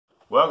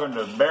Welcome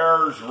to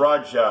Bear's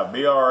Rod Shop,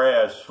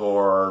 BRS,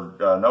 for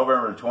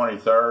November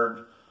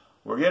 23rd.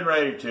 We're getting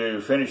ready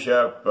to finish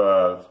up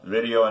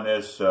video on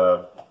this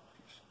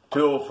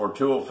tool for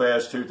Tool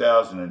Fest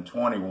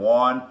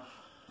 2021,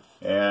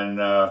 and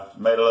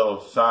made a little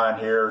sign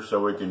here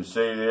so we can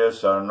see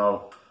this. I don't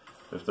know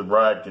if the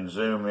bride can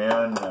zoom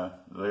in.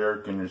 Lear,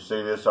 can you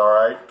see this all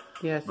right?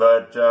 Yes.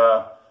 But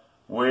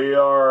we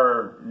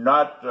are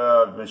not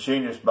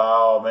machinists by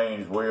all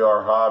means. We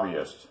are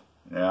hobbyists.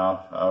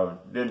 Now, I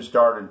didn't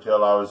start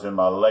until I was in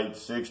my late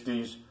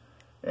 60s,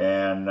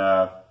 and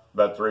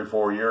about 3 or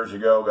 4 years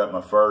ago, got my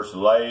first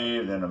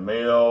lathe and a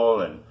mill,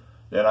 and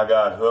then I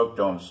got hooked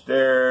on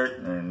stair,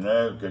 and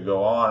it could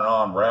go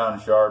on, round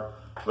and sharp.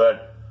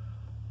 But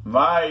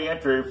my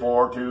entry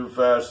for Tool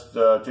Fest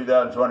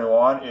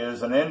 2021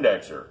 is an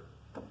indexer,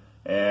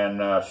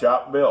 and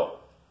shop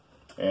built.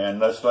 And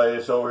let's lay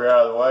this over here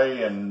out of the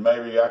way, and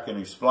maybe I can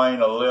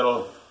explain a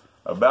little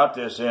about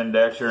this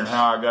indexer and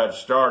how I got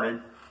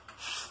started.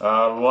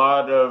 A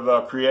lot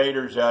of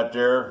creators out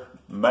there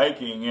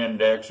making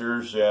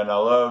indexers, and I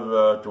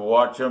love to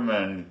watch them,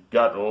 and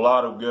got a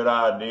lot of good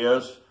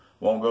ideas.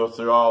 Won't go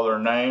through all their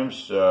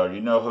names.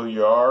 You know who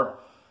you are,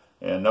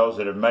 and those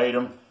that have made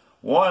them.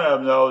 One of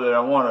them, though,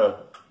 that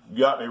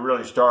got me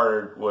really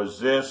started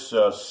was this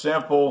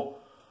simple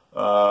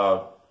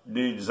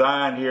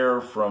design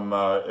here from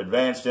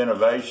Advanced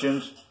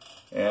Innovations,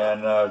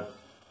 and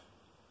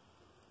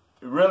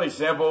really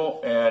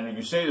simple. And you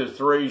can see the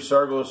 3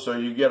 circles, so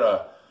you get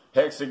a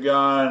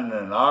hexagon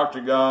and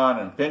octagon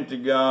and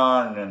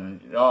pentagon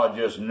and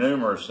just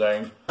numerous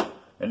things.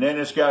 And then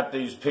it's got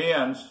these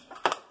pins.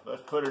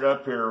 Let's put it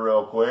up here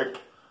real quick.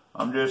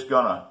 I'm just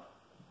gonna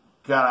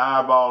kind of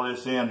eyeball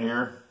this in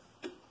here,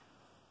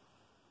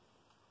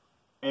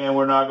 and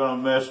we're not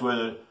gonna mess with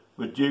it,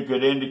 but you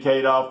could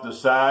indicate off the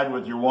side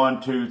with your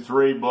 1, 2,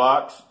 3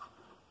 blocks.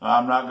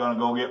 I'm not going to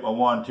go get my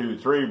 1, 2,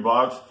 3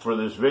 blocks for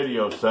this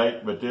video's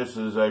sake, but this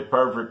is a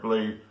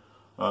perfectly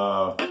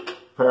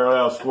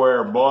parallel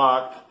square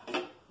block.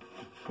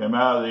 Came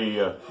out of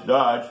the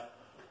Dodge.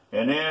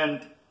 And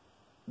then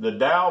the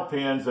dowel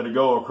pins that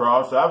go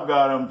across, I've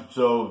got them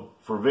so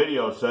for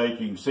video's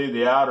sake you can see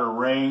the outer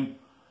ring,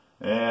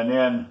 and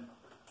then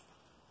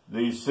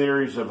these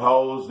series of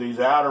holes,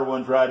 these outer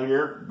ones right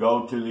here,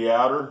 go to the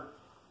outer,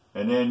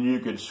 and then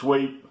you could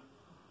sweep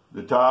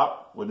the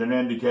top with an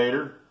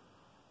indicator.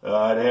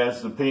 It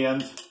has the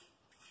pins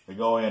that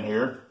go in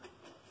here.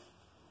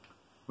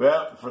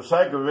 Well, for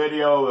sake of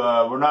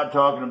video, we're not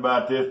talking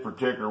about this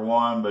particular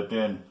one, but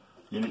then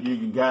you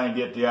can kind of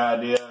get the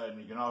idea,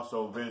 and you can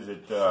also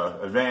visit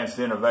Advanced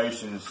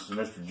Innovations,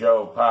 Mr.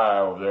 Joe Pye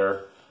over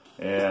there,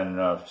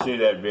 and see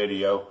that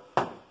video.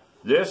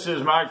 This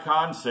is my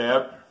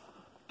concept.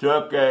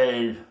 Took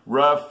a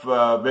rough,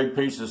 big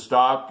piece of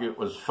stock. It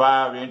was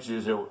 5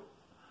 inches at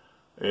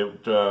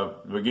the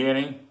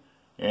beginning,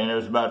 and it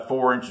was about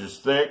 4 inches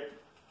thick.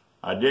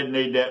 I didn't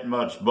need that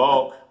much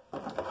bulk,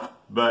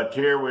 but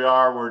here we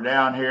are. We're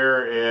down here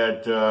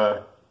at,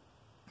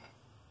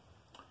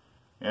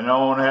 and I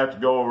don't have to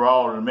go over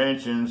all the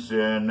dimensions,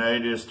 and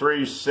it is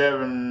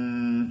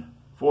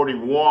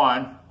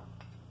 3/741.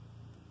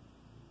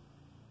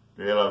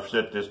 Yeah, I've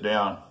set this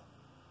down,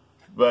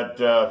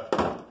 but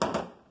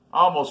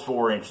almost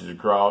 4 inches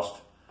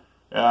across.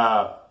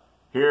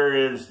 Here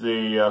is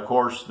of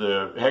course,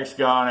 the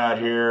hexagon out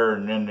here,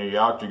 and then the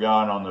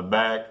octagon on the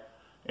back.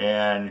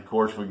 And of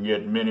course, we can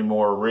get many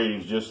more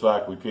readings just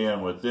like we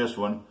can with this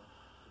one.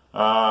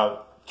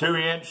 2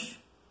 inch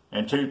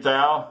and 2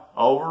 thou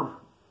over,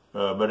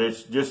 but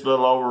it's just a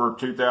little over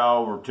 2 thou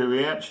over 2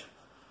 inch.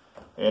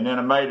 And then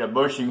I made a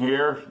bushing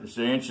here. It's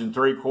 1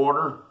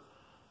 3/4 inches.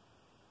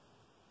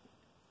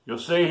 You'll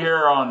see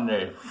here on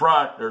the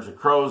front, there's a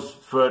crow's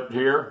foot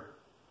here,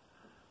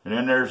 and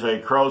then there's a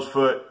crow's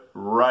foot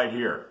right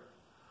here.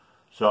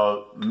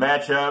 So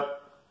match up.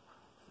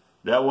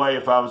 That way,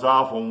 if I was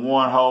off on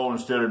one hole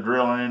instead of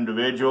drilling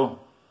individual.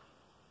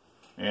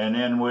 And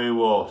then we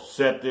will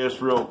set this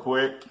real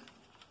quick.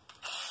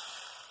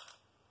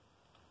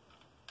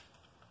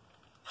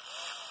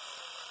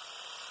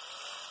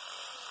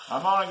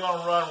 I'm only going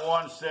to run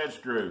 1 set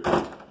screw.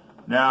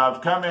 Now,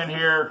 I've come in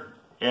here,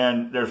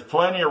 and there's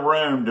plenty of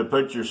room to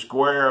put your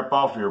square up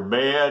off your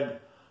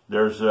bed.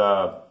 There's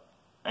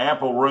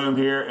ample room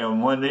here,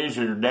 and when these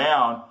are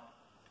down,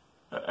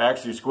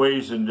 actually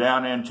squeezing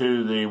down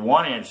into the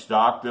 1 inch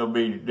stock, they'll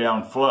be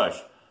down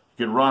flush.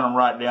 You could run them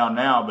right down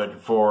now,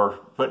 but for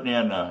putting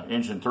in 1 3/4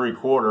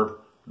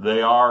 inches,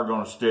 they are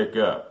going to stick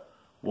up.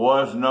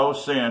 Was no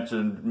sense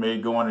in me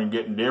going and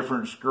getting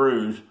different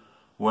screws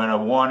when a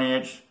 1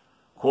 inch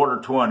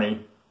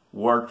 1/4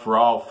 worked for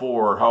all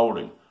 4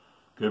 holding.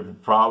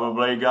 Could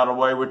probably got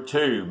away with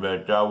 2,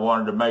 but I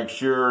wanted to make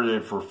sure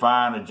that for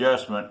fine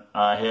adjustment,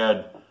 I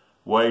had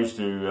ways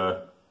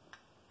to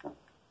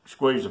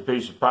squeeze a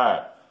piece of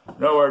pipe.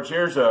 In other words,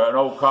 here's an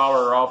old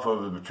collar off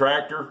of a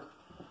tractor,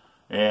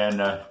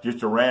 and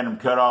just a random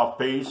cut off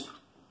piece.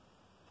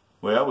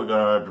 Well, we're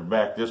going to have to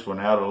back this one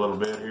out a little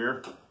bit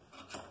here.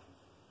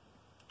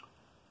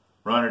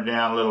 run it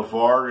down a little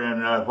farther.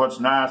 And what's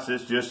nice,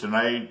 it's just an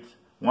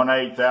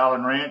 1/8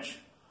 Allen wrench.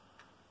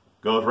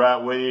 Goes right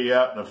with you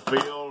out in the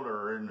field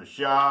or in the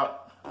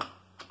shop.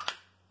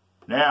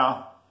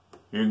 Now,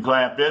 you can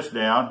clamp this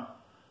down,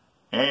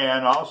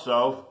 and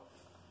also,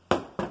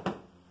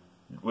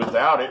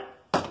 without it,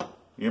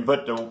 you can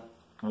put the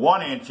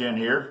 1" in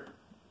here.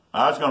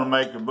 I was going to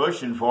make a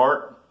bushing for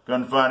it.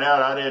 Going to find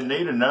out I didn't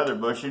need another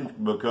bushing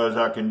because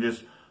I can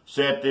just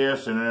set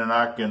this and then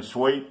I can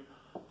sweep,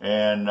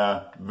 and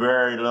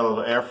very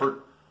little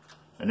effort.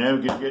 And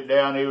then we can get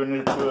down even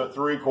into a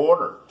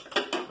 3/4.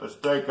 Let's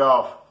take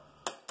off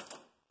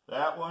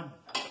that one.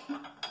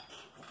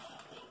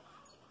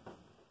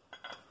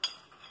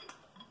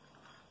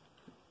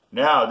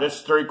 Now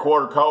this is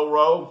 3/4 cold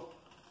roll,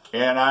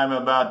 and I'm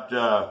about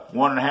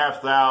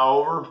 1.5 thou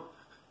over.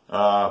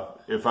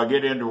 If I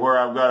get into where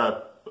I've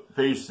got a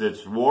piece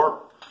that's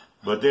warped,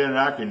 but then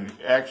I can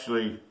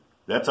actually,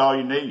 that's all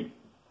you need.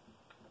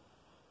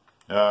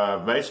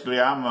 Basically,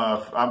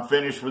 I'm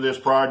finished with this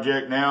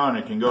project now, and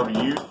it can go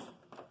to use.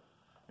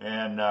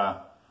 And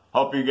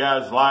hope you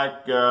guys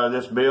like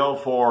this build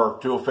for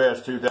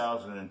Toolfest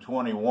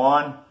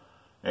 2021,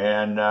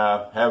 and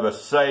have a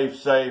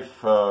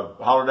safe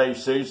holiday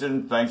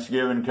season.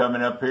 Thanksgiving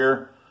coming up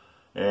here,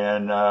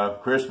 and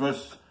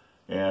Christmas,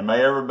 and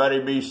may everybody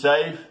be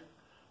safe.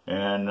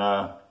 And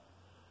we're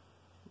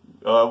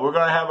going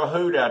to have a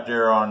hoot out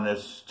there on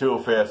this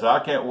Toolfest. I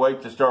can't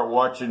wait to start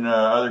watching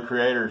other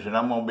creators, and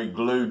I'm going to be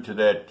glued to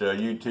that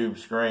YouTube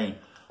screen.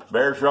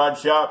 Bear's Rod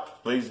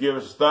Shop, please give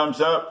us a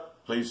thumbs up.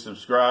 Please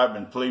subscribe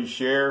and please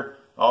share.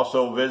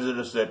 Also visit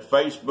us at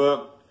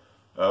Facebook,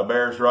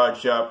 Bear's Rod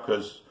Shop,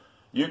 because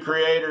you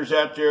creators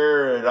out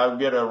there, and I'll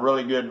get a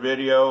really good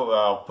video.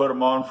 I'll put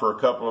them on for a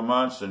couple of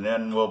months, and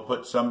then we'll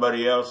put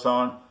somebody else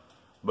on.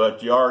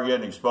 But you are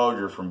getting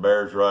exposure from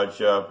Bear's Rod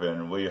Shop,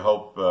 and we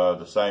hope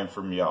the same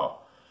from y'all.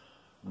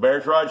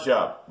 Bear's Rod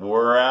Shop,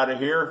 we're out of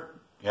here.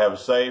 Have a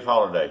safe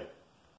holiday.